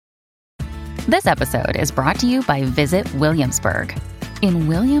This episode is brought to you by Visit Williamsburg. In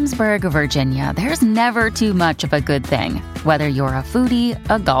Williamsburg, Virginia, there's never too much of a good thing. Whether you're a foodie,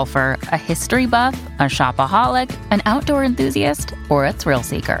 a golfer, a history buff, a shopaholic, an outdoor enthusiast, or a thrill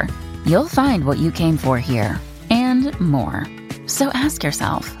seeker, you'll find what you came for here and more. So ask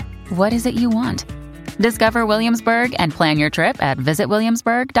yourself, what is it you want? Discover Williamsburg and plan your trip at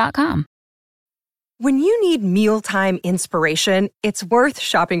visitwilliamsburg.com. When you need mealtime inspiration, it's worth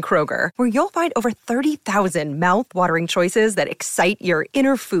shopping Kroger, where you'll find over 30,000 mouth-watering choices that excite your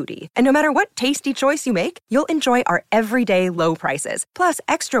inner foodie. And no matter what tasty choice you make, you'll enjoy our everyday low prices, plus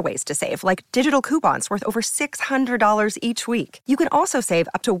extra ways to save, like digital coupons worth over $600 each week. You can also save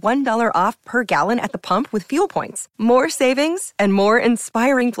up to $1 off per gallon at the pump with fuel points. More savings and more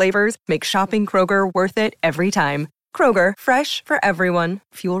inspiring flavors make shopping Kroger worth it every time. Kroger, fresh for everyone.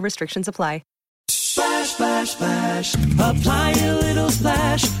 Fuel restrictions apply. Splash, splash, splash. Apply a little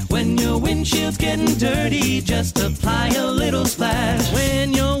splash. When your windshield's getting dirty, just apply a little splash.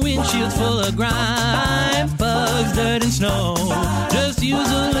 When your windshield's full of grime, bugs, dirt, and snow, just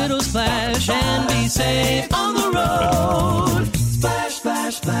use a little splash and be safe on the road. Splash,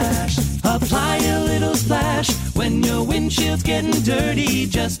 splash, splash. Apply a little splash. When your windshield's getting dirty,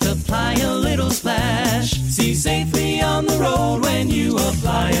 just apply a little splash. See safely on the road when you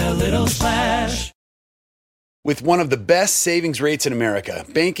apply a little splash. With one of the best savings rates in America,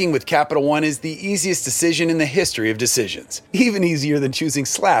 banking with Capital One is the easiest decision in the history of decisions. Even easier than choosing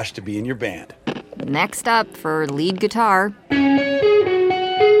Slash to be in your band. Next up for lead guitar.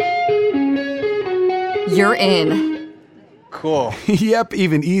 You're in. Cool. Yep,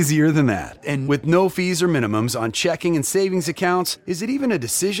 even easier than that. And with no fees or minimums on checking and savings accounts, is it even a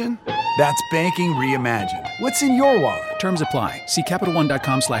decision? That's banking reimagined. What's in your wallet? Terms apply. See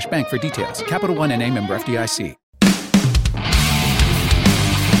CapitalOne.com/bank for details. Capital One N.A. member FDIC.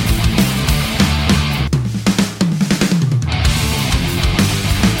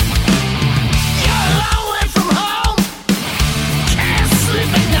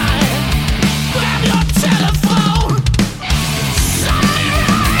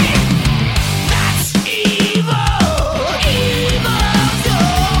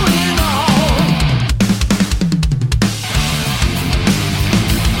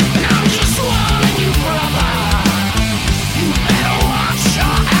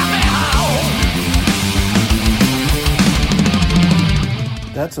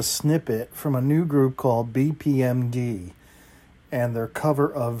 That's a snippet from a new group called BPMD and their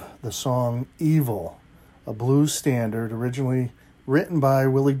cover of the song Evil, a blues standard originally written by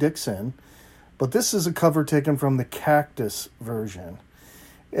Willie Dixon, but this is a cover taken from the Cactus version.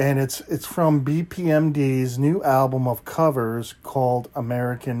 And it's from BPMD's new album of covers called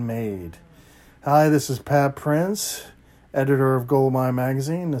American Made. Hi, this is Pat Prince, editor of Goldmine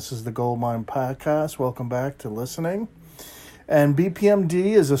Magazine. This is the Goldmine Podcast. Welcome back to listening. And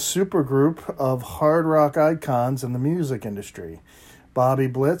BPMD is a supergroup of hard rock icons in the music industry. Bobby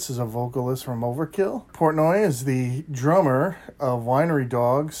Blitz is a vocalist from Overkill. Portnoy is the drummer of Winery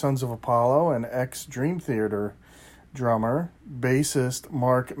Dog, Sons of Apollo, and ex-Dream Theater drummer. Bassist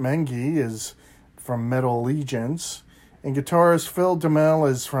Mark Mengi is from Metal Allegiance. And guitarist Phil DeMel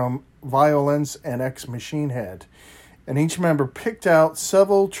is from Violence and ex-Machine Head. And each member picked out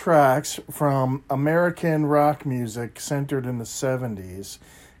several tracks from American rock music centered in the 70s,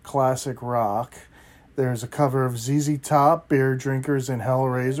 classic rock. There's a cover of ZZ Top, Beer Drinkers and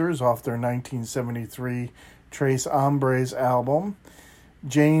Hellraisers off their 1973 Tres Hombres album.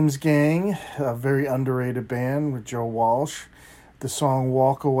 James Gang, a very underrated band with Joe Walsh. The song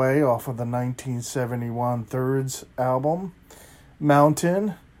Walk Away off of the 1971 Thirds album.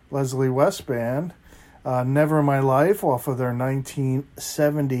 Mountain, Leslie West Band. Never in My Life off of their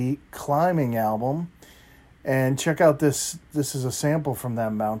 1970 Climbing album. And check out this is a sample from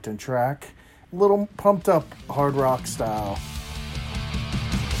that Mountain track. A little pumped up hard rock style.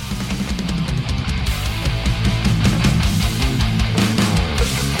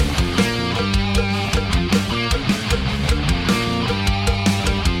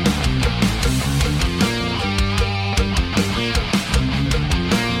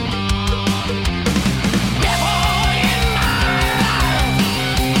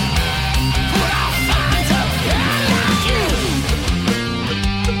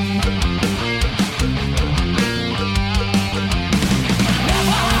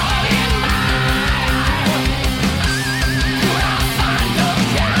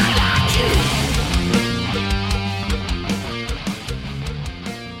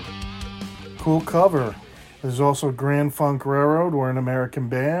 Cool cover. There's also Grand Funk Railroad, We're an American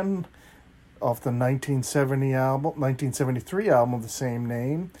Band, off the 1973 album of the same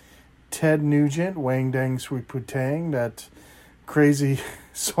name. Ted Nugent, Wang Dang Sweet Putang, that crazy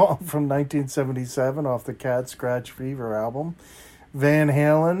song from 1977 off the Cat Scratch Fever album. Van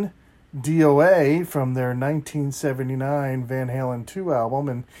Halen, DOA from their 1979 Van Halen 2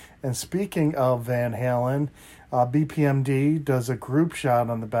 album. And speaking of Van Halen, BPMD does a group shot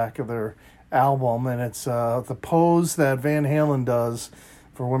on the back of their album, and it's the pose that Van Halen does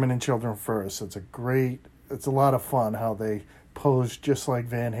for Women and Children First. It's a lot of fun how they pose just like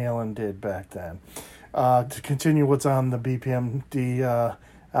Van Halen did back then. To continue what's on the BPMD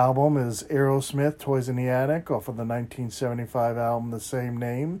album is Aerosmith, Toys in the Attic, off of the 1975 album the same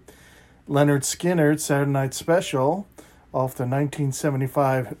name. Leonard Skinner, Saturday Night Special, off the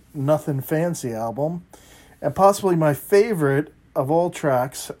 1975 Nothing Fancy album. And possibly my favorite of all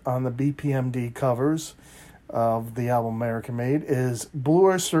tracks on the BPMD covers of the album American Made is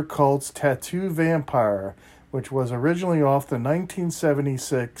Blue Oyster Cult's Tattoo Vampire, which was originally off the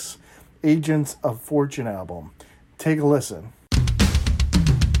 1976 Agents of Fortune album. Take a listen.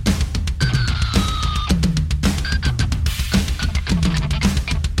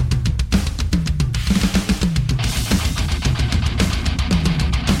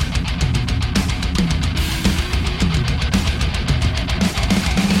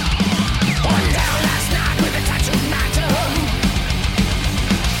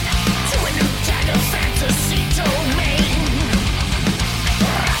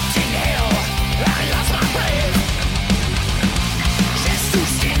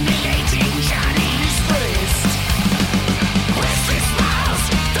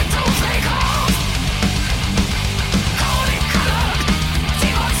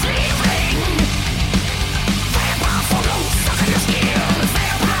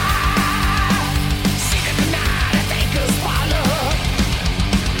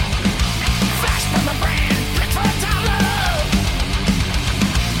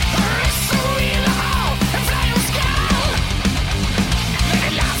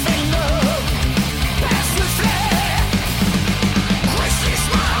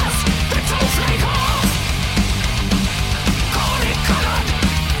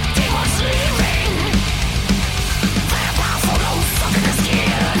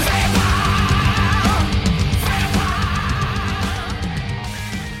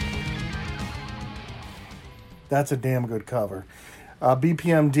 That's a damn good cover.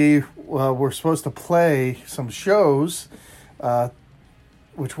 BPMD were supposed to play some shows,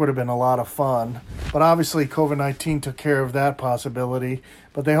 which would have been a lot of fun. But obviously COVID-19 took care of that possibility.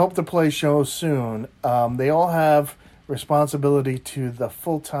 But they hope to play shows soon. They all have responsibility to the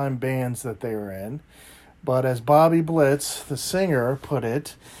full-time bands that they are in. But as Bobby Blitz, the singer, put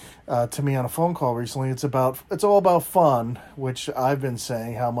it to me on a phone call recently, it's all about fun, which I've been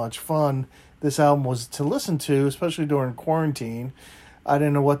saying how much fun this album was to listen to, especially during quarantine. I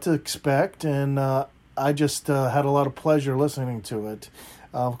didn't know what to expect, and I just had a lot of pleasure listening to it.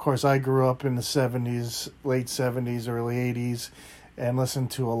 Of course, I grew up in the 70s, late 70s, early 80s, and listened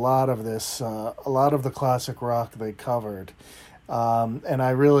to a lot of this, a lot of the classic rock they covered. And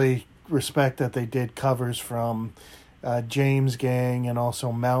I really respect that they did covers from James Gang and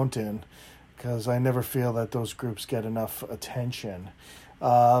also Mountain, because I never feel that those groups get enough attention.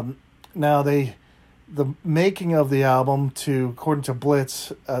 Now, the making of the album, according to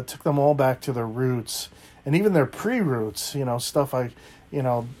Blitz, took them all back to their roots, and even their pre-roots.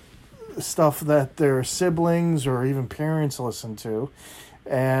 Stuff that their siblings or even parents listened to,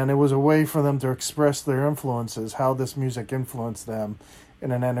 and it was a way for them to express their influences, how this music influenced them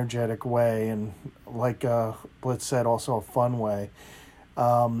in an energetic way, and like Blitz said, also a fun way.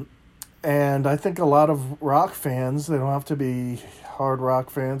 And I think a lot of rock fans, they don't have to be hard rock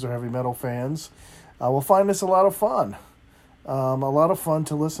fans or heavy metal fans, will find this a lot of fun. A lot of fun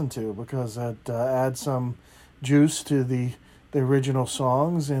to listen to, because it adds some juice to the original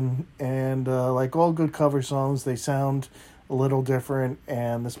songs, and like all good cover songs, they sound a little different,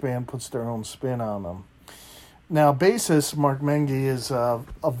 and this band puts their own spin on them. Now, bassist Mark Mengy is a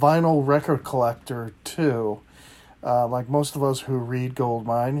vinyl record collector too. Like most of us who read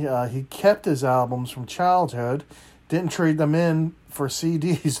Goldmine, he kept his albums from childhood, didn't trade them in for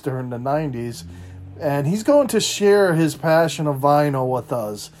CDs during the 90s, and he's going to share his passion of vinyl with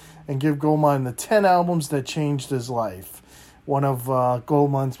us and give Goldmine the 10 albums that changed his life. One of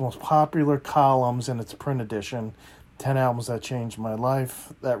Goldmine's most popular columns in its print edition, 10 albums that changed my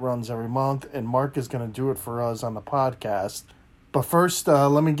life. That runs every month, and Mark is going to do it for us on the podcast. But first,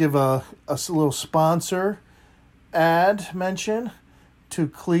 let me give a little sponsor ad mention to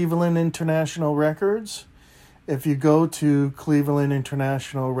Cleveland International Records. If you go to Cleveland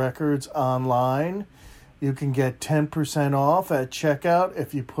International Records online, You can get 10% off at checkout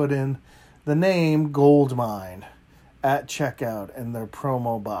if you put in the name Goldmine at checkout in their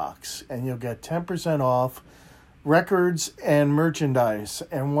promo box. And you'll get 10% off records and merchandise.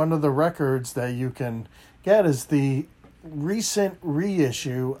 And one of the records that you can get is the recent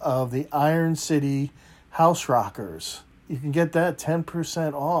reissue of the Iron City House Rockers. You can get that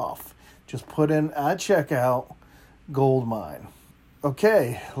 10% off. Just put in at checkout Goldmine.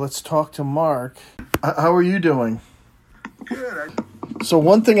 Okay, let's talk to Mark. How are you doing? Good. So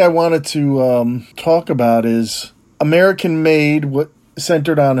one thing I wanted to talk about is American Made, what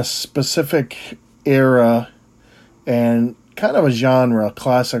centered on a specific era and kind of a genre,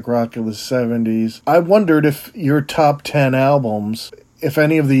 classic rock of the 70s. I wondered if your top 10 albums, if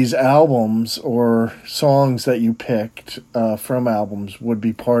any of these albums or songs that you picked from albums would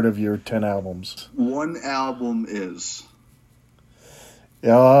be part of your 10 albums. One album is.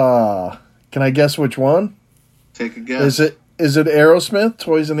 Yeah. Can I guess which one? Take a guess. Is it Aerosmith,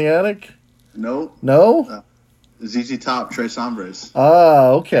 Toys in the Attic? Nope. No? ZZ Top, Tres Hombres. Ah,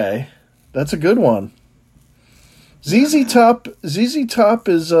 okay. That's a good one. ZZ Top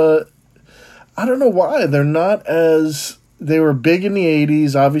is, I don't know why. They're not as, they were big in the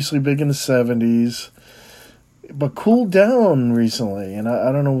 80s, obviously big in the 70s, but cooled down recently, and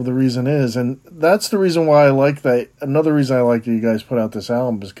I don't know what the reason is. And that's the reason why I like that. Another reason I like that you guys put out this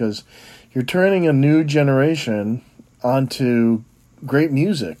album is because you're turning a new generation onto great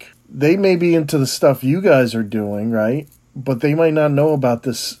music. They may be into the stuff you guys are doing, right? But they might not know about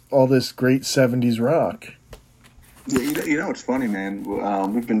all this great 70s rock. Yeah, you know what's funny, man?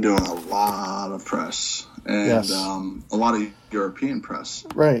 We've been doing a lot of press and Yes. a lot of European press.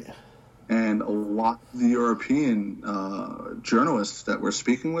 Right. And a lot of the European journalists that we're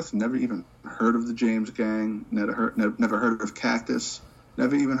speaking with never even heard of the James Gang, never heard of Cactus,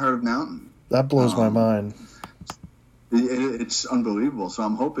 never even heard of Mountain. That blows my mind. It's unbelievable. So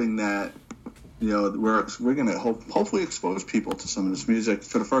I'm hoping that we're going to hopefully expose people to some of this music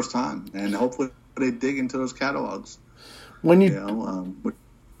for the first time, and hopefully they dig into those catalogs. When you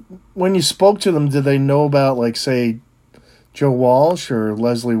spoke to them, did they know about, like, say, Joe Walsh or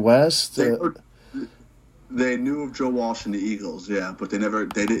Leslie West? They knew of Joe Walsh and the Eagles, yeah, but they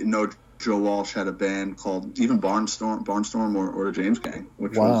didn't know Joe Walsh had a band called even Barnstorm or the James Gang,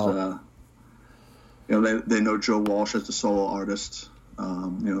 which was they know Joe Walsh as the solo artist,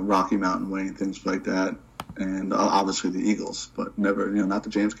 Rocky Mountain Way and things like that, and obviously the Eagles, but never, not the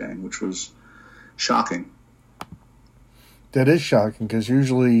James Gang, which was shocking. That is shocking, because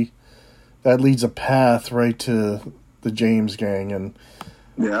usually that leads a path right to the James Gang. And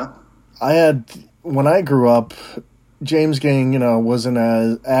yeah, when I grew up, James Gang, wasn't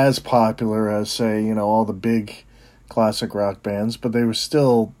as popular as, say, all the big classic rock bands, but they were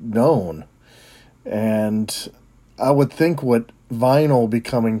still known. And I would think with vinyl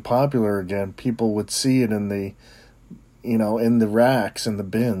becoming popular again, people would see it in the, in the racks and the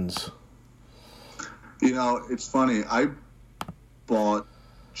bins. It's funny. I bought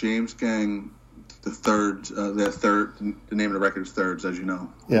James Gang, the name of the record is Thirds, as you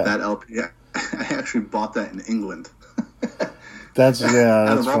know. Yeah. That LP, I actually bought that in England. That's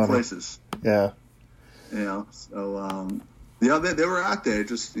out of all funny. Places. Yeah. So they were out there.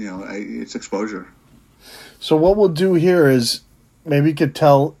 Just it's exposure. So what we'll do here is maybe you could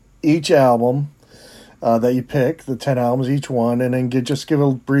tell each album that you pick, the 10 albums, each one, and then just give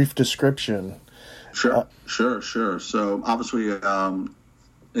a brief description. Sure. So obviously, and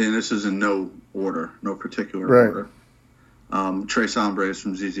this is in no particular order. Tres Hombres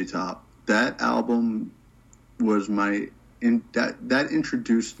from ZZ Top. That album was that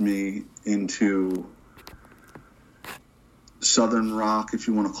introduced me into Southern rock, if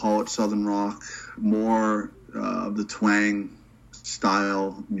you want to call it Southern rock, more of the twang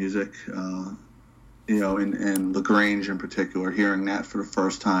style music, and LaGrange in particular, hearing that for the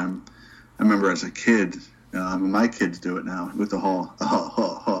first time. I remember as a kid, my kids do it now with the whole,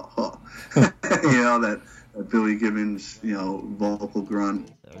 that Billy Gibbons, vocal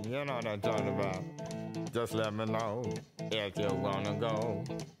grunt. You know what I'm talking about. Just let me know if you wanna go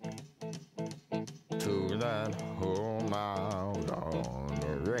to that home out on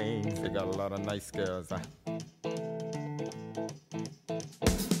the range. They got a lot of nice girls.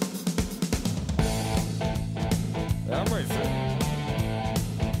 I'm racing.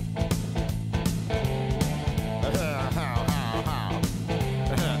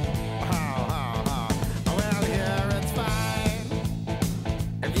 Well, yeah, it's fine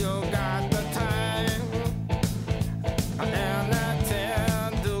if you got the time and the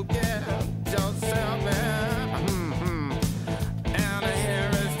time to get yourself in. And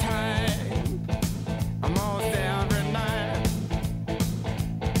here is time. I'm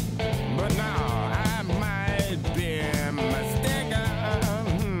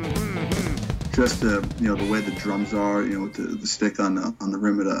just the way the drums are, with the stick on the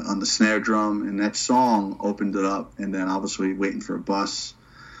rim of on the snare drum, and that song opened it up. And then obviously Waiting for a Bus,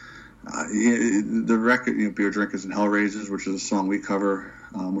 the record, Beer Drinkers and Hellraisers, which is a song we cover,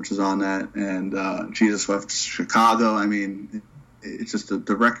 which is on that, and Jesus Left Chicago. I mean, it's just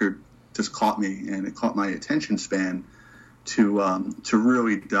the record just caught me, and it caught my attention span to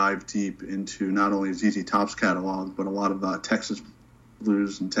really dive deep into not only ZZ Top's catalog, but a lot of Texas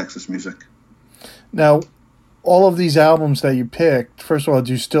blues and Texas music. Now, all of these albums that you picked, first of all,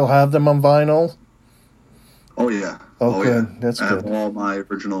 do you still have them on vinyl? Oh yeah. Oh, good. Yeah. That's good. I have all my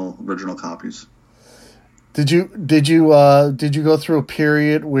original copies. Did you go through a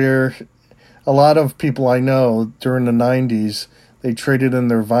period where a lot of people I know during the 90s, they traded in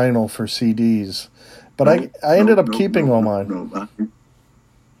their vinyl for CDs? But I ended up keeping all mine.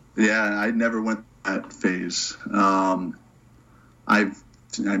 Yeah, I never went that phase.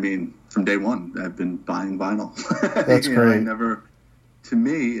 From day one, I've been buying vinyl. That's great. To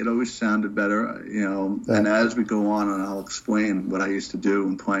me, it always sounded better, and as we go on, and I'll explain what I used to do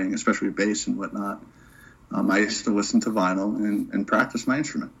in playing, especially bass and whatnot. I used to listen to vinyl and practice my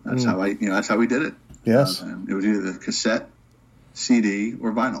instrument. That's how that's how we did it. Yes. It was either the cassette, CD,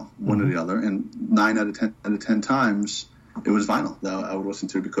 or vinyl, one or the other. And 9 out of 10 times, it was vinyl that I would listen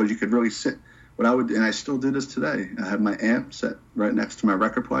to, because you could really sit. And I still do this today. I have my amp set right next to my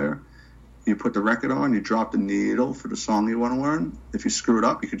record player. You put the record on, you drop the needle for the song you want to learn. If you screw it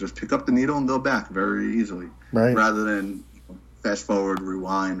up, you can just pick up the needle and go back very easily, right? Rather than fast forward,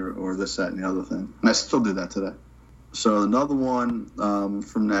 rewind, or this, that, and the other thing. And I still do that today. So another one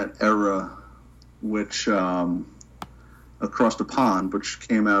from that era, which Across the Pond, which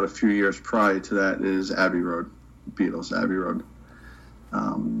came out a few years prior to that, is Abbey Road, Beatles, Abbey Road.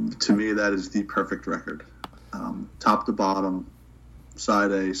 To me, that is the perfect record. Top to bottom,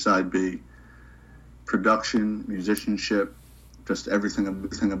 side A, side B, production, musicianship, just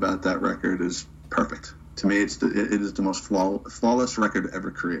everything about that record is perfect. To me, it is the most flawless record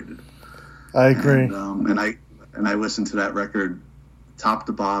ever created. I agree. And I listened to that record top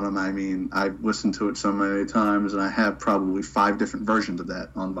to bottom. I mean, I've listened to it so many times, and I have probably 5 different versions of that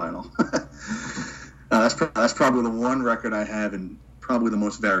on vinyl. That's probably the one record I have in probably the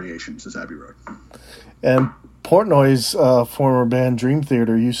most variations is Abbey Road. And Portnoy's former band Dream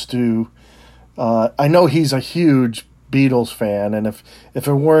Theater used to. I know he's a huge Beatles fan, and if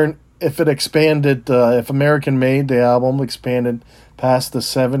American Made, the album, expanded past the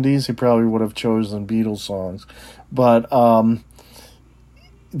 70s, he probably would have chosen Beatles songs. But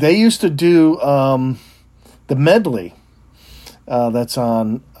they used to do the medley that's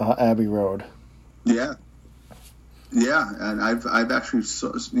on Abbey Road. Yeah. Yeah, and I've actually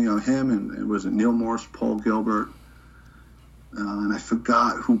him, and it was Neil Morse, Paul Gilbert, and I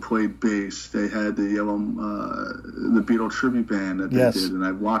forgot who played bass. They had the Beatle tribute band that they did, and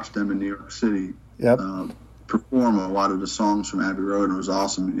I watched them in New York City perform a lot of the songs from Abbey Road, and it was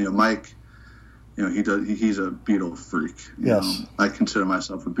awesome. Mike, he's a Beatle freak. Yes, I consider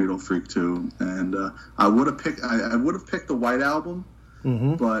myself a Beatle freak too, and I would have picked the White Album,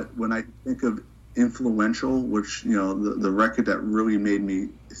 but when I think of influential, which the record that really made me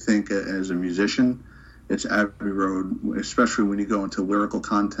think as a musician, it's Abbey Road, especially when you go into lyrical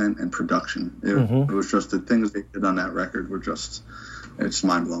content and production. It was just the things they did on that record were just, it's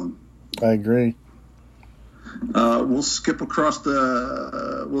mind-blowing. I agree. We'll skip across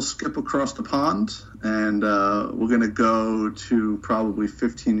the pond, and we're going to go to probably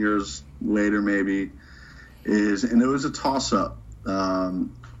 15 years later, maybe. And it was a toss-up.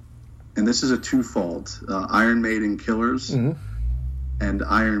 And this is a twofold: Iron Maiden Killers and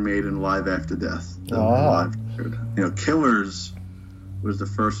Iron Maiden Live After Death. Live record. Killers was the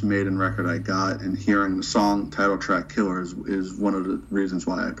first Maiden record I got, and hearing the song title track Killers is one of the reasons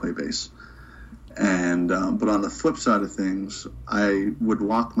why I play bass. And but on the flip side of things, I would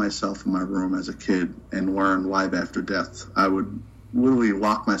lock myself in my room as a kid and learn Live After Death. I would literally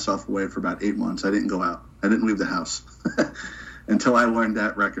lock myself away for about 8 months. I didn't go out. I didn't leave the house until I learned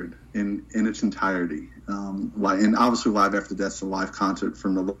that record in its entirety. And obviously Live After Death's a live concert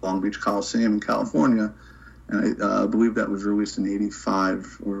from the Long Beach Coliseum in California, and I believe that was released in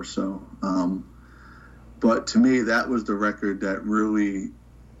 85 or so. But to me, that was the record that really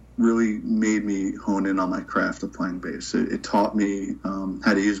made me hone in on my craft of playing bass. It taught me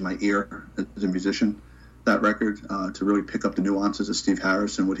how to use my ear as a musician, that record, to really pick up the nuances of Steve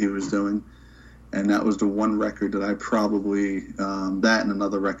Harris and what he was doing. And that was the one record that I probably, that and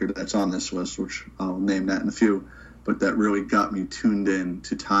another record that's on this list, which I'll name that in a few, but that really got me tuned in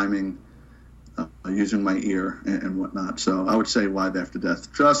to timing, using my ear and whatnot. So I would say Live After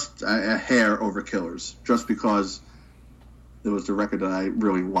Death, just a hair over Killers, just because it was the record that I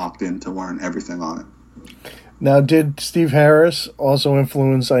really walked in to learn everything on it. Now, did Steve Harris also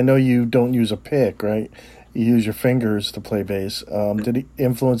influence, I know you don't use a pick, right? You use your fingers to play bass. Did he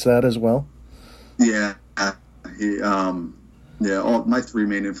influence that as well? Yeah. All my three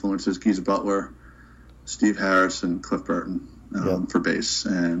main influences, Geezer Butler, Steve Harris, and Cliff Burton for bass.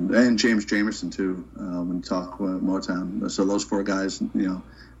 And James Jamerson, too, when you talk about Motown. So those four guys,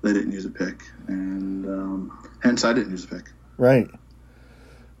 they didn't use a pick. And hence I didn't use a pick. Right.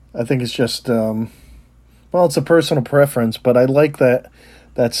 I think it's just, it's a personal preference, but I like that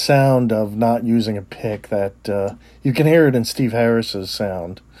sound of not using a pick. That you can hear it in Steve Harris's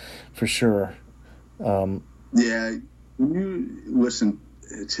sound, for sure. When you listen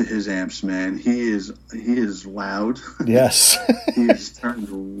to his amps, man, he is loud. Yes. He is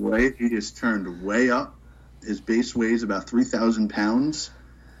turned way up. His bass weighs about 3,000 pounds,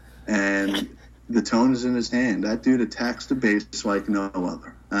 and the tone is in his hand. That dude attacks the bass like no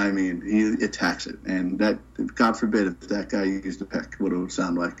other. I mean, he attacks it, and that, God forbid, if that guy used a pick, what it would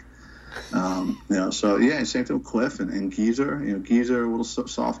sound like. Same thing with Cliff and Geezer. Geezer a little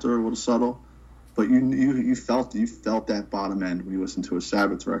softer, a little subtle, but you felt that bottom end when you listened to a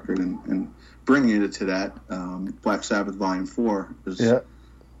Sabbath record, and bringing it to that. Black Sabbath Volume 4 is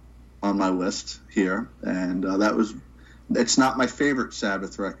on my list here, and it's not my favorite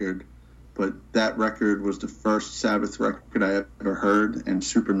Sabbath record. But that record was the first Sabbath record I ever heard, and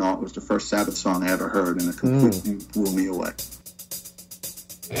Supernaut was the first Sabbath song I ever heard, and it completely blew me away.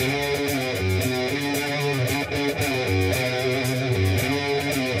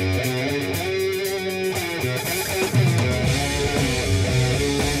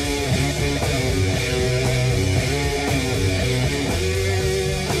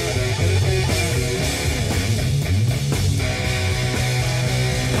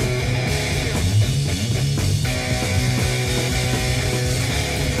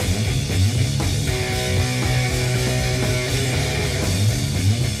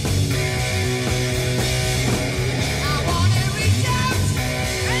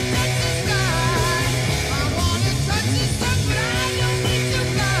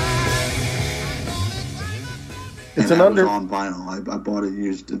 It was on vinyl. I bought the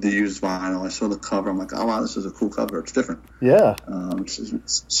used vinyl. I saw the cover. I'm like, oh wow, this is a cool cover. It's different. Yeah. It's a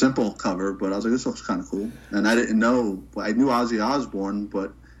simple cover, but I was like, this looks kind of cool. And I didn't know. I knew Ozzy Osbourne,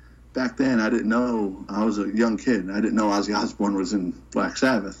 but back then I didn't know. I was a young kid. I didn't know Ozzy Osbourne was in Black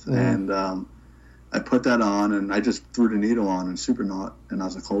Sabbath. And I put that on, and I just threw the needle on in Supernaut, and I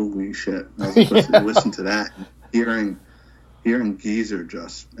was like, holy shit! And I was like, listen to that. Hearing Geezer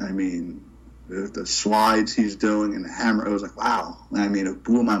just, I mean, the slides he's doing and the hammer, it was like, wow. I mean, it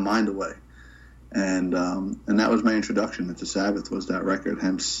blew my mind away. And that was my introduction into Sabbath, was that record,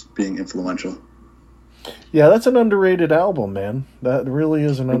 hence being influential. Yeah, that's an underrated album, man. That really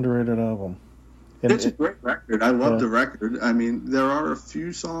is an underrated album. And it's a great record. I love the record. I mean, there are a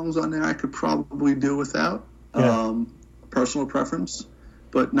few songs on there I could probably do without. Personal preference.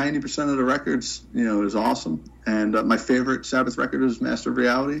 But 90% of the records, is awesome. And my favorite Sabbath record is Master of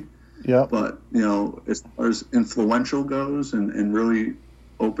Reality. Yeah. But, as far as influential goes and really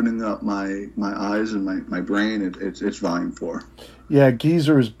opening up my eyes and my brain, it's Volume 4. Yeah,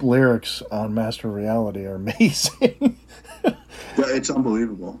 Geezer's lyrics on Master of Reality are amazing. It's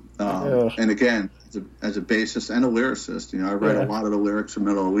unbelievable. And again, as a bassist and a lyricist, I write a lot of the lyrics for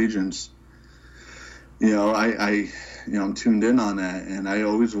Metal Allegiance. I'm tuned in on that, and I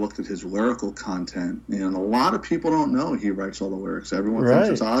always looked at his lyrical content. And a lot of people don't know he writes all the lyrics. Everyone thinks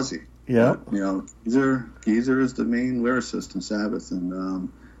it's Ozzy. Yeah. But, Geezer is the main lyricist in Sabbath, and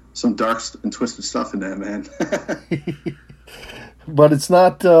some dark and twisted stuff in there, man. But it's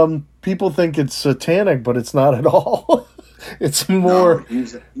not. People think it's satanic, but it's not at all. It's more.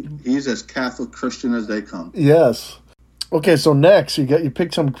 No, he's as Catholic Christian as they come. Yes. Okay, so next you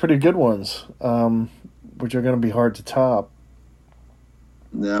picked some pretty good ones, which are going to be hard to top.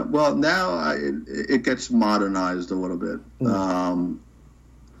 Yeah. Well, now it gets modernized a little bit.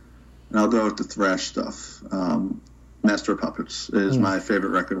 And I'll go with the thrash stuff. Master of Puppets is my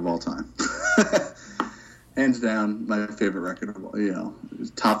favorite record of all time. Hands down, my favorite record of all,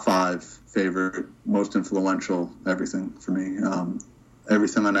 top 5 favorite, most influential, everything for me.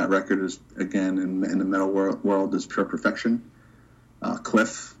 Everything on that record is, again, in the metal world is pure perfection.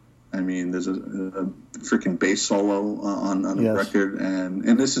 Cliff, I mean, there's a freaking bass solo on the record,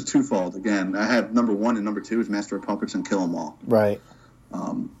 and this is twofold. Again, I have number 1 and number 2 is Master of Puppets and Kill 'Em All. Right.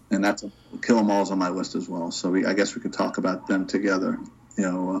 And that's Kill 'Em All is on my list as well. So I guess we could talk about them together.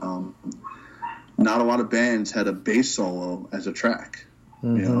 not a lot of bands had a bass solo as a track, you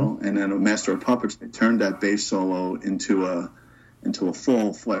know. And then Master of Puppets, they turned that bass solo into a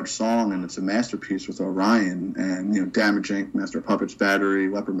full-fledged song, and it's a masterpiece with Orion and, you know, Damage Inc., Master of Puppets, Battery,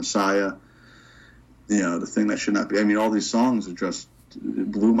 Leper Messiah, you know, The Thing That Should Not Be. I mean, all these songs are just,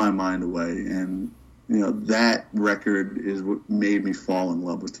 it blew my mind away. And, you know, that record is what made me fall in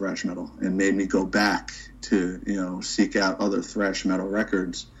love with thrash metal and made me go back to, you know, seek out other thrash metal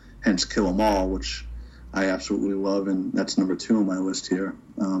records, hence Kill 'Em All, which I absolutely love, and that's number 2 on my list here.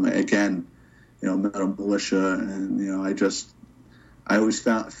 Again, you know, Metal Militia, and, you know, I always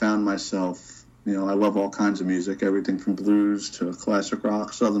found myself, you know, I love all kinds of music, everything from blues to classic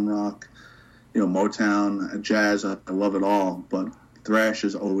rock, southern rock, you know, Motown, jazz, I love it all, but thrash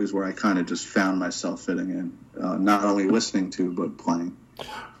is always where I kind of just found myself fitting in, not only listening to, but playing.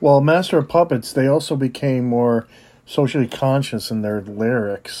 Well, Master of Puppets, they also became more socially conscious in their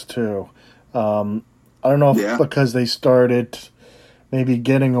lyrics, too. I don't know if because they started maybe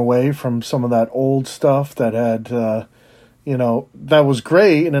getting away from some of that old stuff that had... you know, that was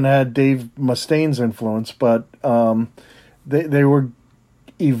great, and it had Dave Mustaine's influence, but they were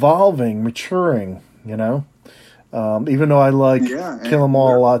evolving, maturing, you know? Even though I like Kill 'Em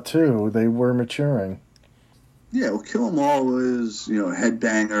All a lot, too, they were maturing. Yeah, well, Kill 'Em All is, you know,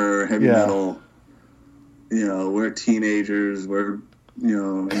 headbanger, heavy metal. You know, we're teenagers, we're, you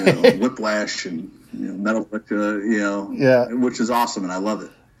know Whiplash and, you know, Metal Militia, you know, which is awesome, and I love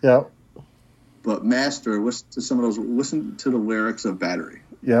it. Yeah. But Master, listen to some of those. Listen to the lyrics of Battery.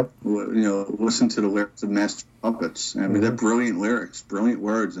 Yep. You know, listen to the lyrics of Master Puppets. I mean, they're brilliant lyrics, brilliant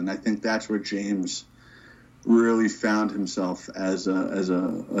words, and I think that's where James really found himself as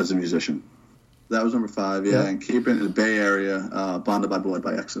a musician. That was number 5. Yeah, and keeping it in the Bay Area, Bonded by Blood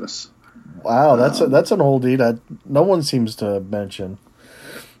by Exodus. Wow, that's an oldie that no one seems to mention.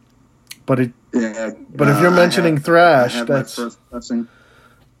 But if you're mentioning thrash, that's my first pressing.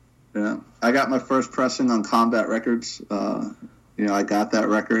 Yeah, I got my first pressing on Combat Records. You know, I got that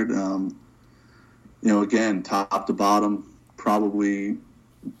record. You know, again, top to bottom, probably, you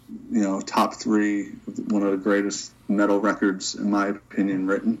know, top 3, one of the greatest metal records, in my opinion,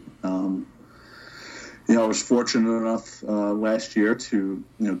 written. You know, I was fortunate enough last year to, you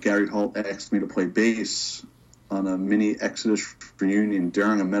know, Gary Holt asked me to play bass on a mini Exodus reunion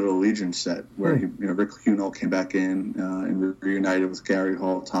during a Metal Legion set where you know, Rick Hunold came back in and reunited with Gary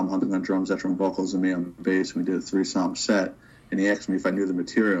Holt, Tom Hunting on drums, Etron vocals, and me on bass, and we did a 3-song set. And he asked me if I knew the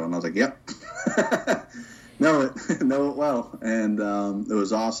material, and I was like, "Yep, know it well." And it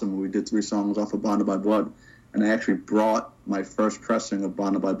was awesome. We did 3 songs off of Bonded by Blood, and I actually brought my first pressing of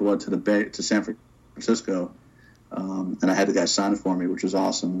Bonded by Blood to San Francisco, and I had the guy sign it for me, which was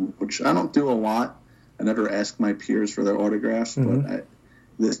awesome. Which I don't do a lot. I never ask my peers for their autographs, but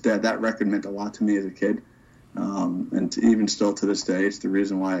that record meant a lot to me as a kid, and even still to this day, it's the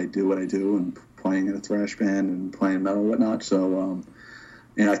reason why I do what I do, and playing in a thrash band and playing metal and whatnot. So,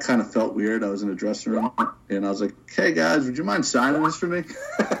 you know, I kind of felt weird. I was in the dressing room, and I was like, "Hey guys, would you mind signing this for me?"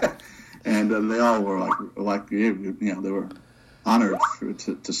 And they all were like, you know, they were honored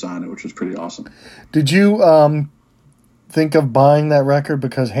to sign it, which was pretty awesome. Did you think of buying that record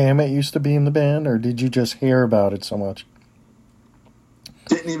because Hammett used to be in the band, or did you just hear about it so much?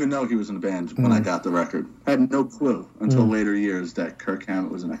 Didn't even know he was in the band when I got the record. I had no clue until later years that Kirk Hammett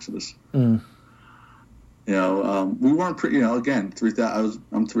was in Exodus. You know, we weren't, you know, again,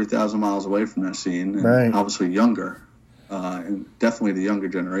 I'm 3,000 miles away from that scene, and obviously younger, and definitely the younger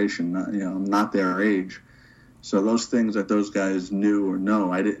generation. You know, I'm not their age, so those things that those guys knew or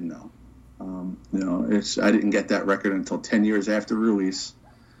know, I didn't know. You know, I didn't get that record until 10 years after release.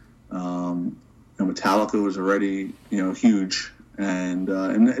 And Metallica was already, you know, huge, and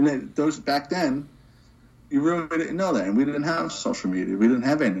those back then, you really didn't know that, and we didn't have social media, we didn't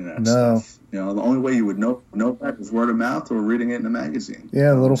have any of that stuff. You know, the only way you would know that was word of mouth or reading it in a magazine.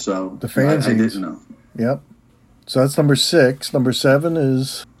 Yeah, the fanzines. I didn't know. Yep. So that's number 6. Number 7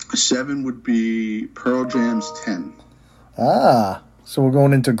 is 7 would be Pearl Jam's 10. Ah. So we're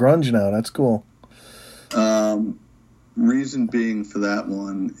going into grunge now. That's cool. Reason being for that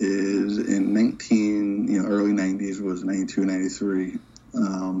one is in early 90s, was 92, 93,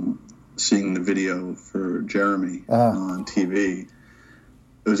 seeing the video for Jeremy on TV.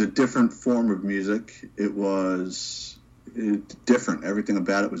 It was a different form of music. It was different. Everything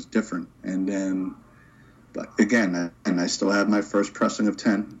about it was different. And then, but again, I still have my first pressing of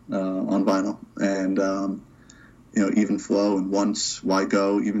 10 on vinyl. And, you know, Even Flow and Once, Why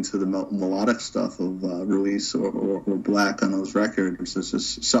Go, even to the melodic stuff of Release or Black on those records. There's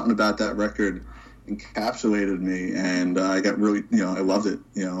just something about that record encapsulated me, and I got really, you know, I loved it.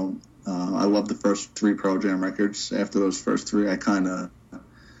 You know, I loved the first 3 Pearl Jam records. After those first 3, I kind of,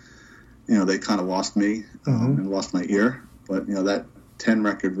 they kind of lost me and lost my ear. But, that 10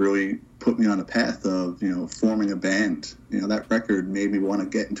 record really put me on a path of, forming a band. That record made me want to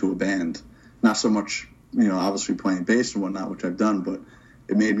get into a band. Not so much, obviously playing bass and whatnot, which I've done, but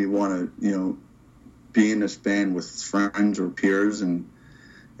it made me want to, be in this band with friends or peers and,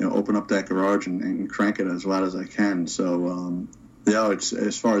 open up that garage and crank it as loud as I can. So, it's,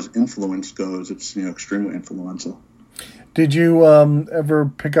 as far as influence goes, it's, extremely influential. Did you ever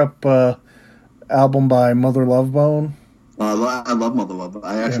pick up album by Mother Love Bone? I love Mother Love Bone.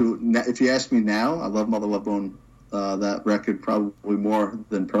 I actually, if you ask me now, I love Mother Love Bone, that record probably more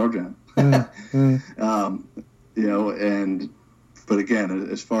than Pearl Jam. But again,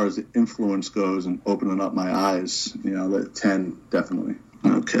 as far as the influence goes and opening up my eyes, that 10 definitely.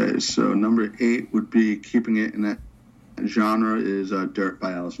 Okay, so number 8 would be, keeping it in that genre, is Dirt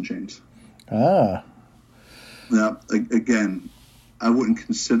by Alice in Chains. Ah. Now, again, I wouldn't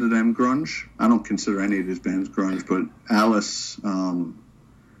consider them grunge. I don't consider any of these bands grunge, but Alice,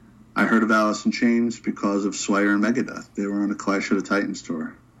 I heard of Alice in Chains because of Slayer and Megadeth. They were on a Clash of the Titans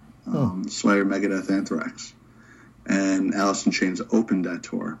tour. Slayer, Megadeth, Anthrax. And Alice in Chains opened that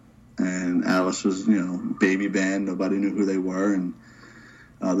tour. And Alice was, baby band. Nobody knew who they were. And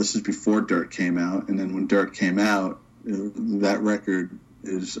this is before Dirt came out. And then when Dirt came out, that record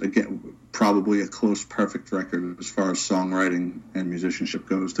is, again, probably a close perfect record as far as songwriting and musicianship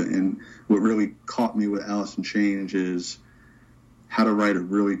goes. And what really caught me with Alice in Chains is how to write a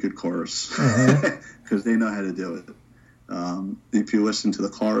really good chorus, because they know how to do it. If you listen to the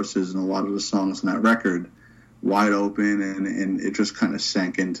choruses in a lot of the songs on that record, wide open, and it just kind of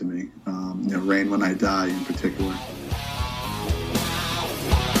sank into me. Rain When I Die in particular.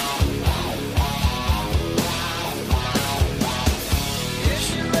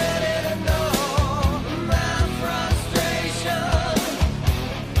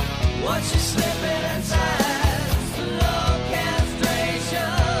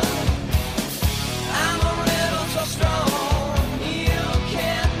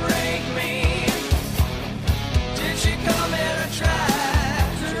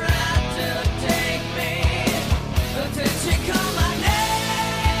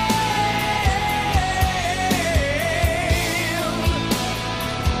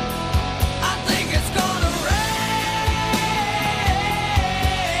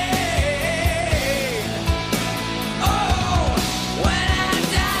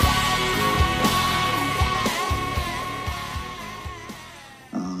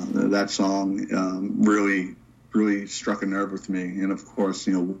 That song really struck a nerve with me, and of course,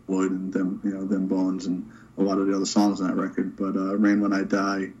 Wood and them Bones and a lot of the other songs on that record. But Rain When I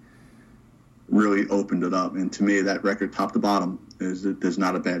Die really opened it up, and to me, that record, top to bottom, there's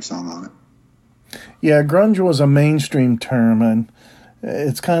not a bad song on it. Yeah, grunge was a mainstream term, and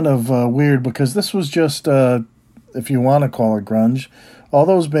it's kind of weird because this was just, if you want to call it grunge, all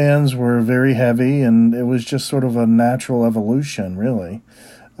those bands were very heavy, and it was just sort of a natural evolution, really.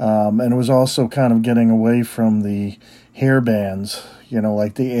 And it was also kind of getting away from the hair bands,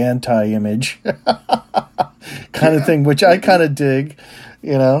 like the anti-image kind of thing, which I kind of dig,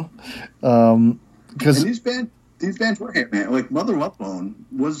 because these bands were hair band. Like Mother Love Bone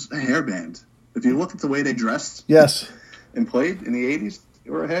was a hair band. If you look at the way they dressed, yes, and played in the 80s, they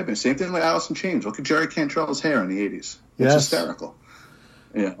were a hair band. Same thing with Alice in Chains. Look at Jerry Cantrell's hair in the 80s. It's hysterical.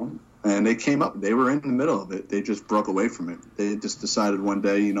 And they came up, they were in the middle of it. They just broke away from it. They just decided one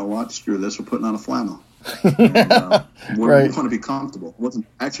day, you know what, screw this, we're putting on a flannel. And, we want to be comfortable. It wasn't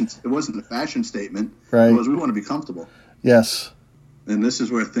a fashion statement. Right. It was, we want to be comfortable. Yes. And this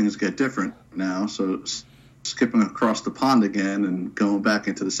is where things get different now. So skipping across the pond again and going back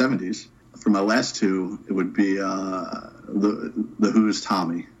into the 70s, for my last 2, it would be the Who's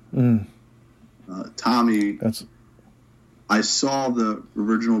Tommy. Tommy... I saw the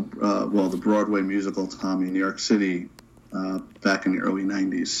original, the Broadway musical Tommy in New York City back in the early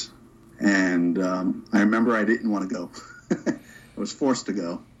 90s. And I remember I didn't want to go. I was forced to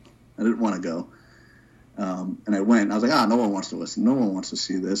go. I didn't want to go. And I went. I was like, no one wants to listen. No one wants to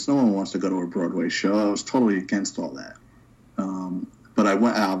see this. No one wants to go to a Broadway show. I was totally against all that. But I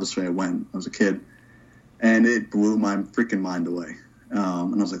went. Obviously, I went. I was a kid. And it blew my freaking mind away.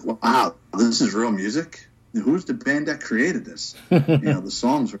 And I was like, wow, this is real music? Who's the band that created this? The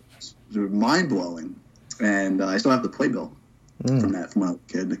songs were mind-blowing. And I still have the playbill from when I was a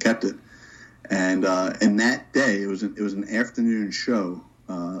kid. I kept it. And that day, it was an afternoon show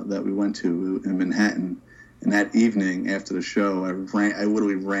that we went to in Manhattan. And that evening after the show, I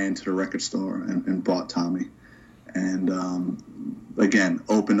literally ran to the record store and bought Tommy. And again,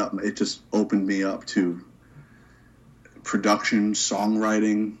 it just opened me up to production,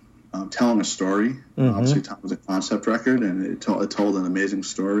 songwriting, telling a story. Obviously, Tom was a concept record, and it told an amazing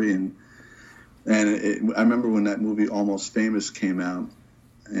story. And I remember when that movie Almost Famous came out,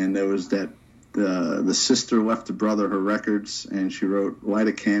 and there was that the sister left the brother her records, and she wrote, "Light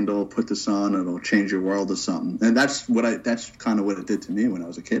a candle, put this on, it'll change your world," or something. And that's kind of what it did to me when I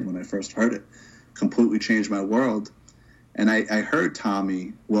was a kid, when I first heard it. Completely changed my world. And I heard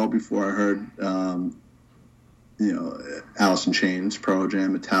Tommy well before I heard Alice in Chains, Pearl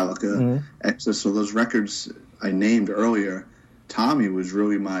Jam, Metallica, Exodus. So those records I named earlier, Tommy was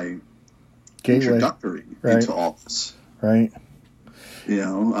really my introductory into all this. Right.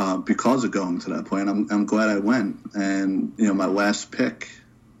 Because of going to that point. I'm glad I went. And, my last pick,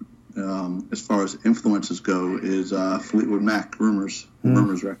 as far as influences go, is Fleetwood Mac, Rumors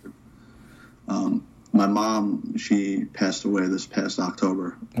record. My mom, she passed away this past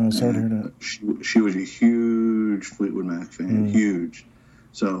October. Oh, sorry to hear that. She was a huge Fleetwood Mac fan, huge.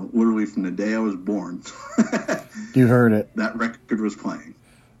 So literally from the day I was born, you heard it. That record was playing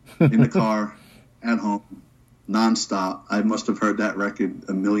in the car, at home, nonstop. I must have heard that record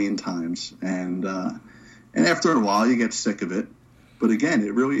a million times, and after a while, you get sick of it. But again,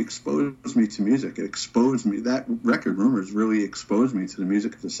 it really exposed me to music. It exposed me. That record, Rumors, really exposed me to the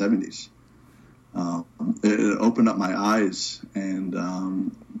music of the '70s. It opened up my eyes and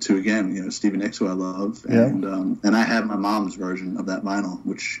to, again, Stevie Nicks, who I love, and I have my mom's version of that vinyl,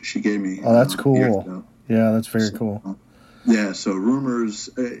 which she gave me. Oh, that's cool. Yeah, that's very cool. So Rumors,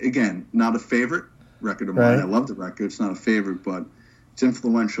 again, not a favorite record of mine. I love the record. It's not a favorite, but it's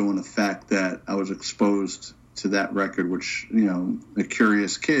influential in the fact that I was exposed to that record, which, a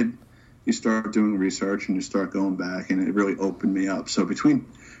curious kid, you start doing research and you start going back, and it really opened me up. So between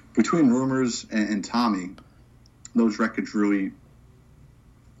Rumors and Tommy, those records really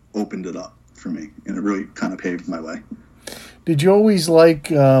opened it up for me, and it really kind of paved my way. Did you always like,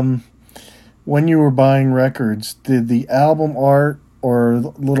 when you were buying records, did the album art or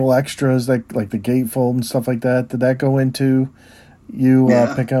little extras like the gatefold and stuff like that, did that go into you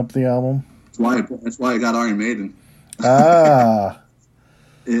picking up the album? That's why I got Iron Maiden. Ah.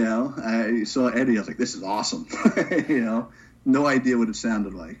 I saw Eddie, I was like, this is awesome. No idea what it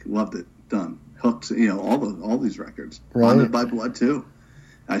sounded like. Loved it. Done. Hooked. All these records. Right. Bonded by Blood too.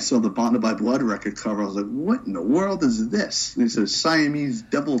 I saw the Bonded by Blood record cover. I was like, what in the world is this? And it says Siamese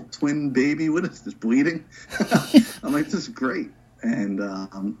devil twin baby. What is this, bleeding? I'm like, this is great. And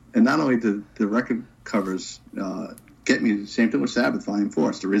not only did the record covers get me, the same thing with Sabbath Volume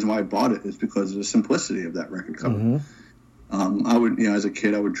 4. It's the reason why I bought it is because of the simplicity of that record cover. I would, as a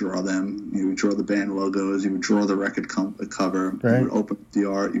kid, I would draw them. You would draw the band logos. You would draw the record cover. Right. You would open up the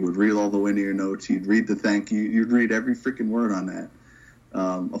art. You would read all the way into your notes. You'd read the thank you. You'd read every freaking word on that.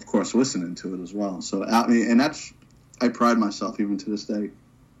 Of course, listening to it as well. So, I pride myself even to this day.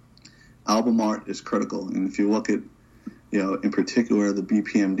 Album art is critical, and if you look at, in particular the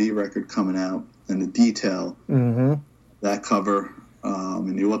BPMD record coming out and the detail, that cover,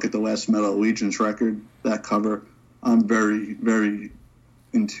 and you look at the Last Metal Allegiance record, that cover. I'm very, very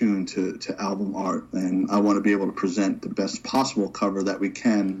in tune to album art, and I want to be able to present the best possible cover that we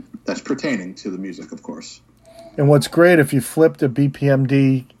can that's pertaining to the music, of course. And what's great, if you flip the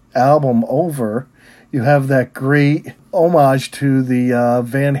BPMD album over, you have that great homage to the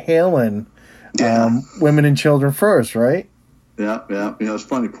Van Halen Women and Children First, right? Yeah. It's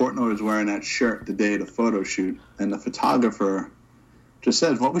funny. Portnoy was wearing that shirt the day of the photo shoot, and the photographer just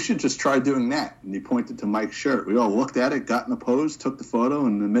says, well, we should just try doing that. And he pointed to Mike's shirt. We all looked at it, got in a pose, took the photo,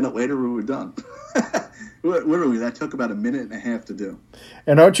 and a minute later we were done. Literally, that took about a minute and a half to do.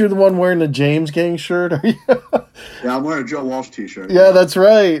 And aren't you the one wearing the James Gang shirt? Yeah, I'm wearing a Joe Walsh t-shirt. Yeah, that's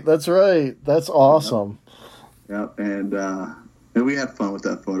right. That's awesome. Yep. And we had fun with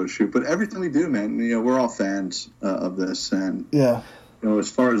that photo shoot. But everything we do, man, we're all fans of this. And, as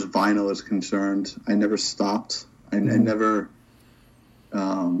far as vinyl is concerned, I never stopped. I never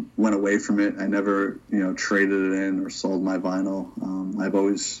went away from it. I never, traded it in or sold my vinyl. I've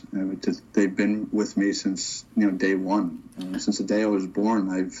always, they've been with me since, day one. Since the day I was born,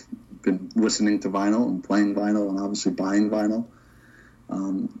 I've been listening to vinyl and playing vinyl and obviously buying vinyl.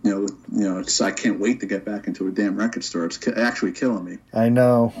 I can't wait to get back into a damn record store. It's actually killing me. I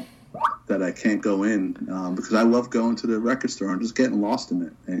know that I can't go in because I love going to the record store and just getting lost in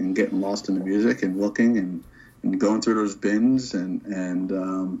it and getting lost in the music and looking and going through those bins and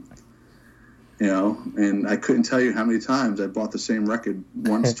I couldn't tell you how many times I bought the same record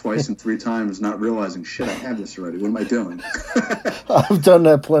once, twice, and three times, not realizing, shit, I have this already. What am I doing? I've done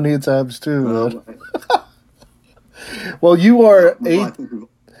that plenty of times too, man. Well, you are I think we've-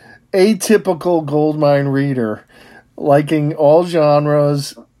 atypical Goldmine reader, liking all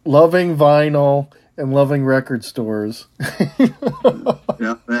genres, loving vinyl, and loving record stores.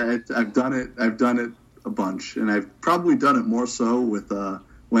 Yeah, I've done it. I've done it a bunch, and I've probably done it more so with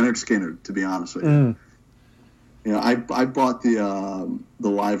Leonard Skinner, to be honest with you. You know, I bought the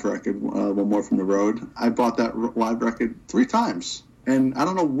live record, One More from the Road. I bought that live record 3 times, and I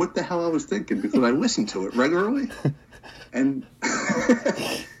don't know what the hell I was thinking because I listened to it regularly, and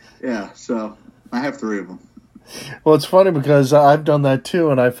yeah, so I have 3 of them. Well, it's funny because I've done that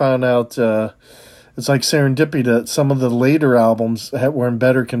too, and I found out it's like serendipity that some of the later albums were in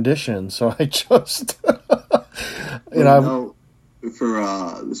better condition. So I just,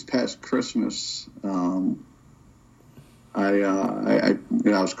 for this past Christmas, I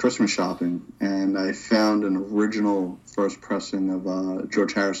was Christmas shopping, and I found an original first pressing of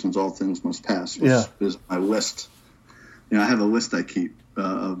George Harrison's "All Things Must Pass," which is my list. You know, I have a list I keep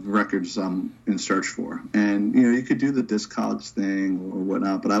of records I'm in search for, and you know, you could do the Discogs thing or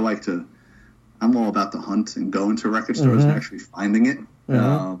whatnot, but I'm all about the hunt and going to record stores and actually finding it.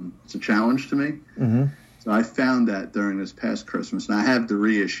 It's a challenge to me. So I found that during this past Christmas, and I have the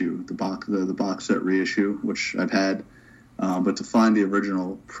reissue, the box set reissue, which I've had. But to find the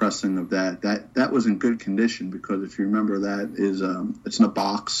original pressing of that was in good condition, because if you remember, that is it's in a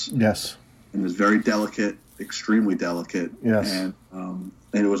box. Yes. And it's very delicate, extremely delicate. Yes. And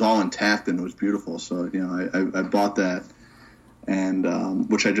it was all intact, and it was beautiful. So, you know, I bought that, and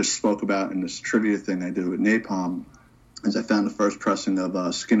which I just spoke about in this trivia thing I did with Napalm, is I found the first pressing of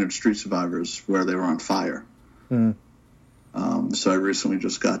Skynyrd Street Survivors, where they were on fire. So I recently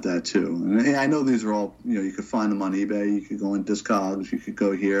just got that too. And I know these are all, you know, you could find them on eBay, you could go in Discogs, you could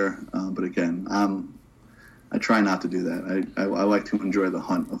go here. But again, I try not to do that. I like to enjoy the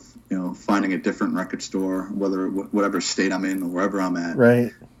hunt of, you know, finding a different record store, whatever state I'm in or wherever I'm at.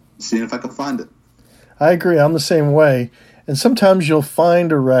 Right. Seeing if I can find it. I agree. I'm the same way. And sometimes you'll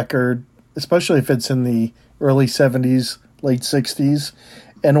find a record, especially if it's in the early 70s, late 60s,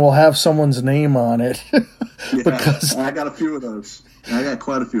 and will have someone's name on it. Because I got a few of those. I got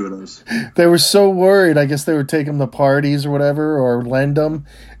quite a few of those. They were so worried. I guess they would take them to parties or whatever, or lend them,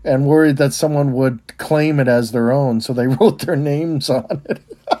 and worried that someone would claim it as their own. So they wrote their names on it.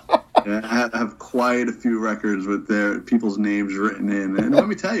 Yeah, I have quite a few records with their people's names written in. And let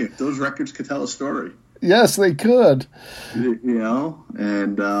me tell you, those records could tell a story. Yes, they could. You know,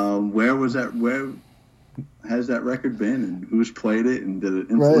 and where has that record been, and who's played it, and did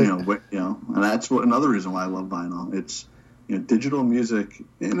it influence? Right. You know, and that's another reason why I love vinyl. It's, you know, digital music,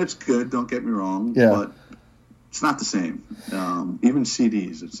 and it's good. Don't get me wrong, but it's not the same. Even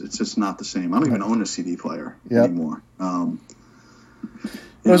CDs, it's just not the same. I don't even own a CD player anymore.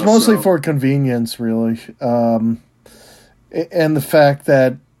 It was mostly for convenience, really, and the fact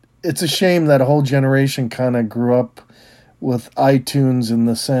that it's a shame that a whole generation kind of grew up with iTunes, in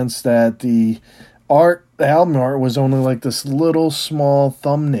the sense that the album art was only like this little small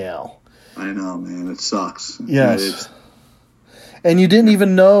thumbnail. I know, man. It sucks. Yes. And you didn't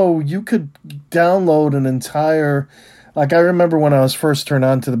even know you could download an entire... Like, I remember when I was first turned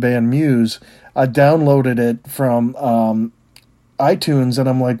on to the band Muse, I downloaded it from iTunes, and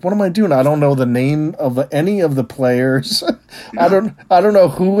I'm like, what am I doing? I don't know the name of any of the players. I don't know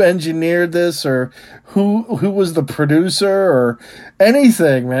who engineered this, or who was the producer, or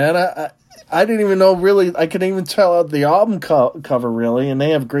anything, man. I didn't even know, really. I couldn't even tell out the album cover, really, and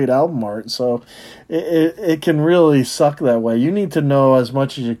they have great album art, so it can really suck that way. You need to know as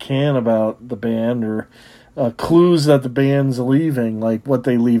much as you can about the band, or clues that the band's leaving, like what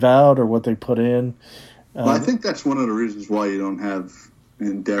they leave out or what they put in. Well, I think that's one of the reasons why you don't have,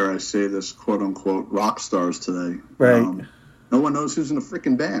 and dare I say this, quote-unquote, rock stars today. Right. No one knows who's in a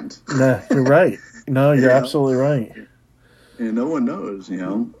freaking band. Nah, you're right. No, you're absolutely right. And no one knows, you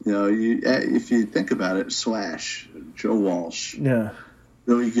know. If you think about it, Slash, Joe Walsh,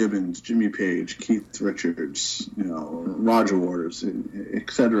 Billy Gibbons, Jimmy Page, Keith Richards, you know, Roger Waters,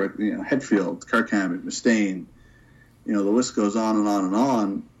 et cetera, you know, Hetfield, Kirk Hammett, Mustaine, you know, the list goes on and on and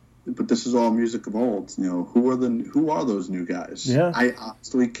on. But this is all music of old. You know, who are those new guys? Yeah. I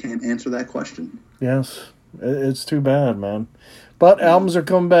honestly can't answer that question. Yes, it's too bad, man. But albums are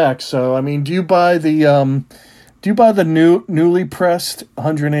coming back. So, I mean, do you buy the newly pressed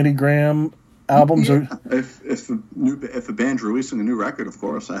 180 gram albums? Yeah. If a band's releasing a new record, of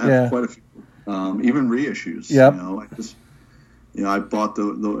course, I have quite a few. Even reissues. Yep. You know, I bought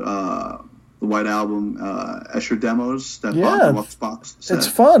the White Album Escher Demos, that box set. It's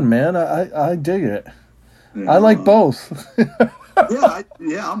fun, man. I dig it. I like both.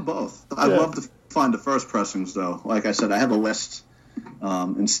 I'm both. I love find the first pressings, though. Like I said, I have a list,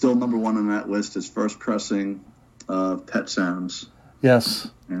 and still number one on that list is first pressing of Pet Sounds. Yes.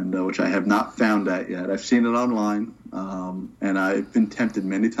 And which I have not found that yet. I've seen it online, and I've been tempted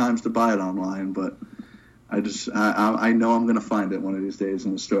many times to buy it online, but I know I'm going to find it one of these days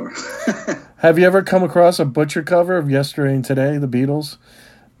in the store. Have you ever come across a Butcher cover of Yesterday and Today, the Beatles?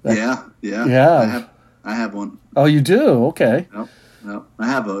 Yeah. Yeah. I have one. Oh, you do? Okay. Yep. I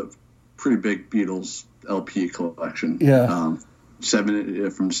have a pretty big Beatles LP collection. Yeah.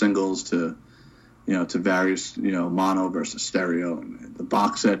 7 from singles to various, mono versus stereo, and the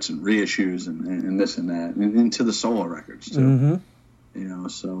box sets and reissues and this and that, and into the solo records too. Mm-hmm.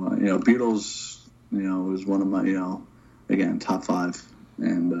 So Beatles, is one of my, again, top 5,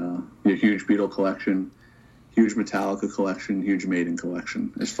 and a huge Beatle collection, huge Metallica collection, huge Maiden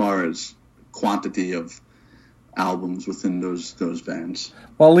collection, as far as quantity of albums within those bands.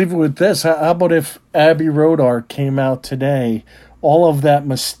 Well, I'll leave it with this. How about if Abbey Road Art came out today? All of that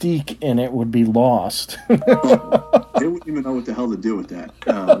mystique in it would be lost. They wouldn't even know what the hell to do with that.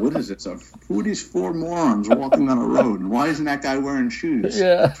 What is it? Who are these 4 morons walking on a road? And why isn't that guy wearing shoes?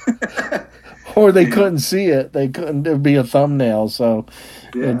 Yeah. Or they couldn't see it. They couldn't. It'd be a thumbnail, so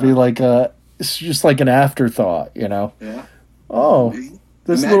it'd be like it's just like an afterthought, Yeah. Oh,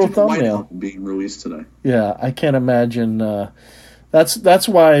 this Imagine little the White thumbnail Album being released today. Yeah, I can't imagine. That's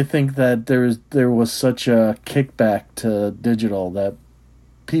why I think that there was such a kickback to digital, that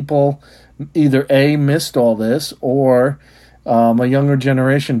people either A, missed all this, or a younger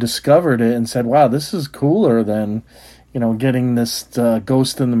generation discovered it and said, wow, this is cooler than, getting this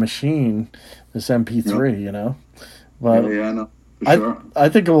Ghost in the Machine, this MP3, Yep. But I know, for sure. I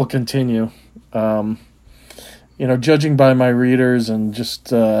think it will continue. Judging by my readers and just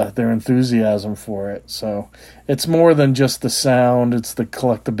their enthusiasm for it. So it's more than just the sound. It's the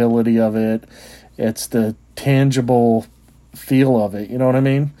collectability of it. It's the tangible feel of it. You know what I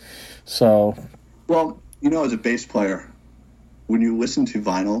mean? So. Well, as a bass player, when you listen to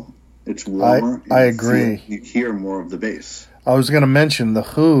vinyl, it's warmer. I agree. You hear more of the bass. I was going to mention The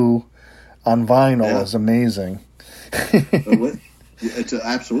Who on vinyl is amazing. It's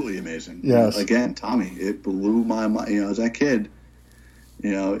absolutely amazing. Yes. Again, Tommy, it blew my mind. As a kid,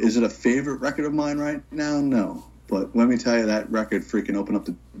 is it a favorite record of mine right now? No. But let me tell you, that record freaking opened up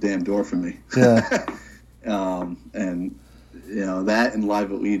the damn door for me. Yeah. And, that and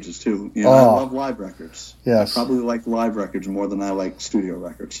Live at Leeds too. I love live records. Yes. I probably like live records more than I like studio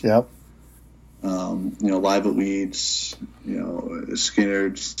records. Yep. Live at Leeds,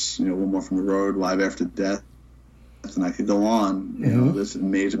 Skinner's, One More from the Road, Live After Death. And I could go on, this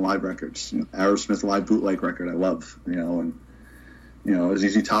amazing live records. Aerosmith live bootleg record I love, and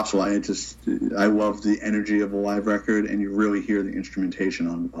ZZ Top's live. I love the energy of a live record, and you really hear the instrumentation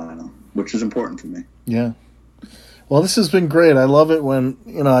on the vinyl, which is important to me. Yeah. Well, this has been great. I love it when,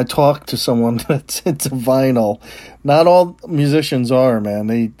 I talk to someone that's into vinyl. Not all musicians are, man.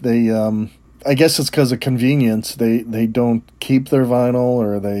 They I guess it's because of convenience. They don't keep their vinyl,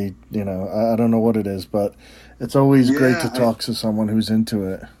 or they, I don't know what it is, but it's always great to talk to someone who's into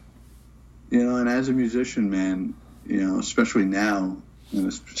it. And as a musician, man, especially now, and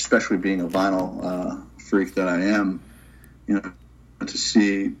especially being a vinyl freak that I am, to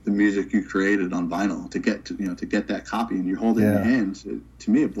see the music you created on vinyl, to get that copy and you hold it in your hands, to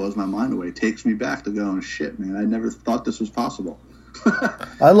me it blows my mind away. It takes me back to going, shit, man, I never thought this was possible.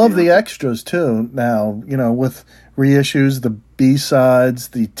 I love the extras too now, with reissues, the B-sides,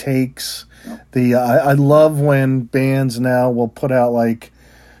 the takes. I love when bands now will put out, like,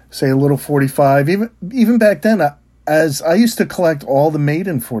 say, a little 45. Even back then, as I used to collect all the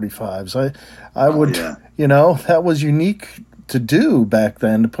Maiden 45s. I would, that was unique to do back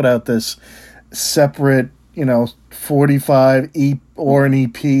then, to put out this separate, 45 or an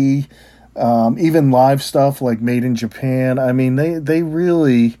EP, even live stuff like Made in Japan. I mean, they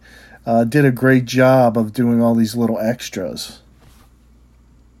really did a great job of doing all these little extras.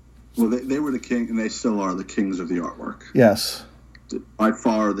 Well, they were the king, and they still are the kings of the artwork. Yes. By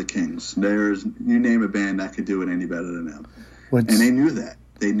far the kings. You name a band that could do it any better than them. And they knew that.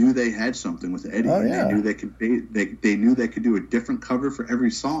 They knew they had something with Eddie. Oh, yeah. They knew they knew they could do a different cover for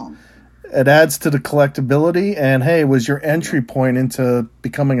every song. It adds to the collectability, and hey, it was your entry point into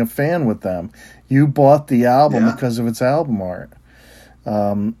becoming a fan with them. You bought the album because of its album art,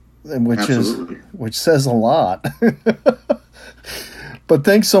 which says a lot. But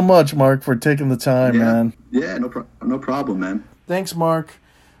thanks so much, Mark, for taking the time, man. Yeah, no problem, man. Thanks, Mark.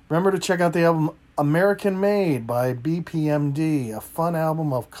 Remember to check out the album American Made by BPMD, a fun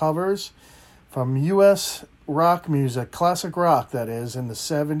album of covers from U.S. rock music, classic rock, that is, in the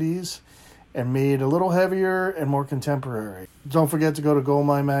 70s and made a little heavier and more contemporary. Don't forget to go to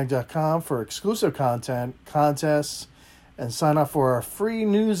goldminemag.com for exclusive content, contests, and sign up for our free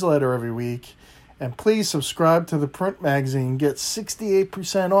newsletter every week. And please subscribe to the print magazine. Get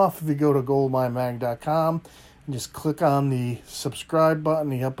 68% off if you go to goldminemag.com and just click on the subscribe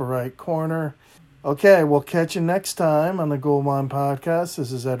button in the upper right corner. Okay, we'll catch you next time on the Goldmine Podcast.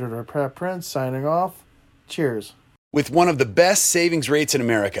 This is Editor Pat Prince signing off. Cheers. With one of the best savings rates in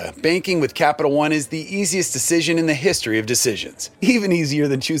America, banking with Capital One is the easiest decision in the history of decisions. Even easier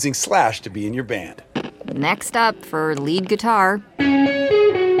than choosing Slash to be in your band. Next up for lead guitar.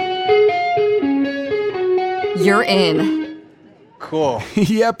 You're in. Cool.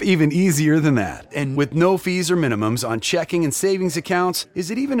 Yep, even easier than that. And with no fees or minimums on checking and savings accounts, is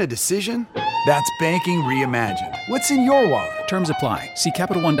it even a decision? That's banking reimagined. What's in your wallet? Terms apply. See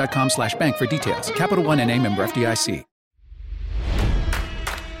CapitalOne.com/bank for details. Capital One NA, member FDIC.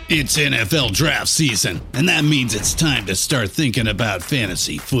 It's NFL draft season, and that means it's time to start thinking about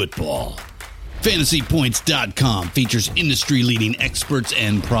fantasy football. FantasyPoints.com features industry-leading experts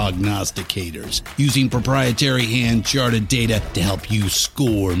and prognosticators using proprietary hand-charted data to help you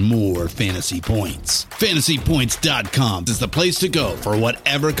score more fantasy points. FantasyPoints.com is the place to go for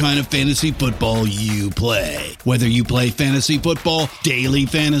whatever kind of fantasy football you play. Whether you play fantasy football, daily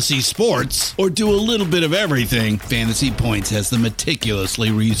fantasy sports, or do a little bit of everything, Fantasy Points has the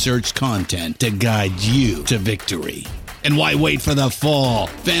meticulously researched content to guide you to victory. And why wait for the fall?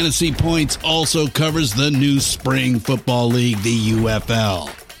 Fantasy Points also covers the new spring football league, the UFL.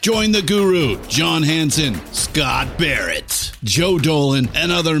 Join the guru, John Hansen, Scott Barrett, Joe Dolan,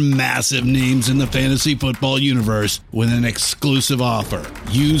 and other massive names in the fantasy football universe with an exclusive offer.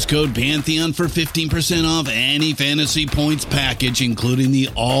 Use code Pantheon for 15% off any Fantasy Points package, including the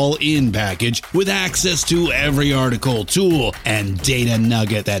all-in package, with access to every article, tool, and data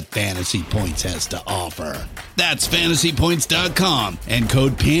nugget that Fantasy Points has to offer. That's FantasyPoints.com and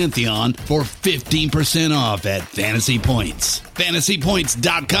code Pantheon for 15% off at Fantasy Points.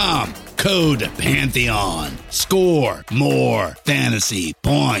 FantasyPoints.com, code Pantheon. Score more fantasy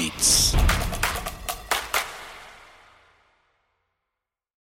points.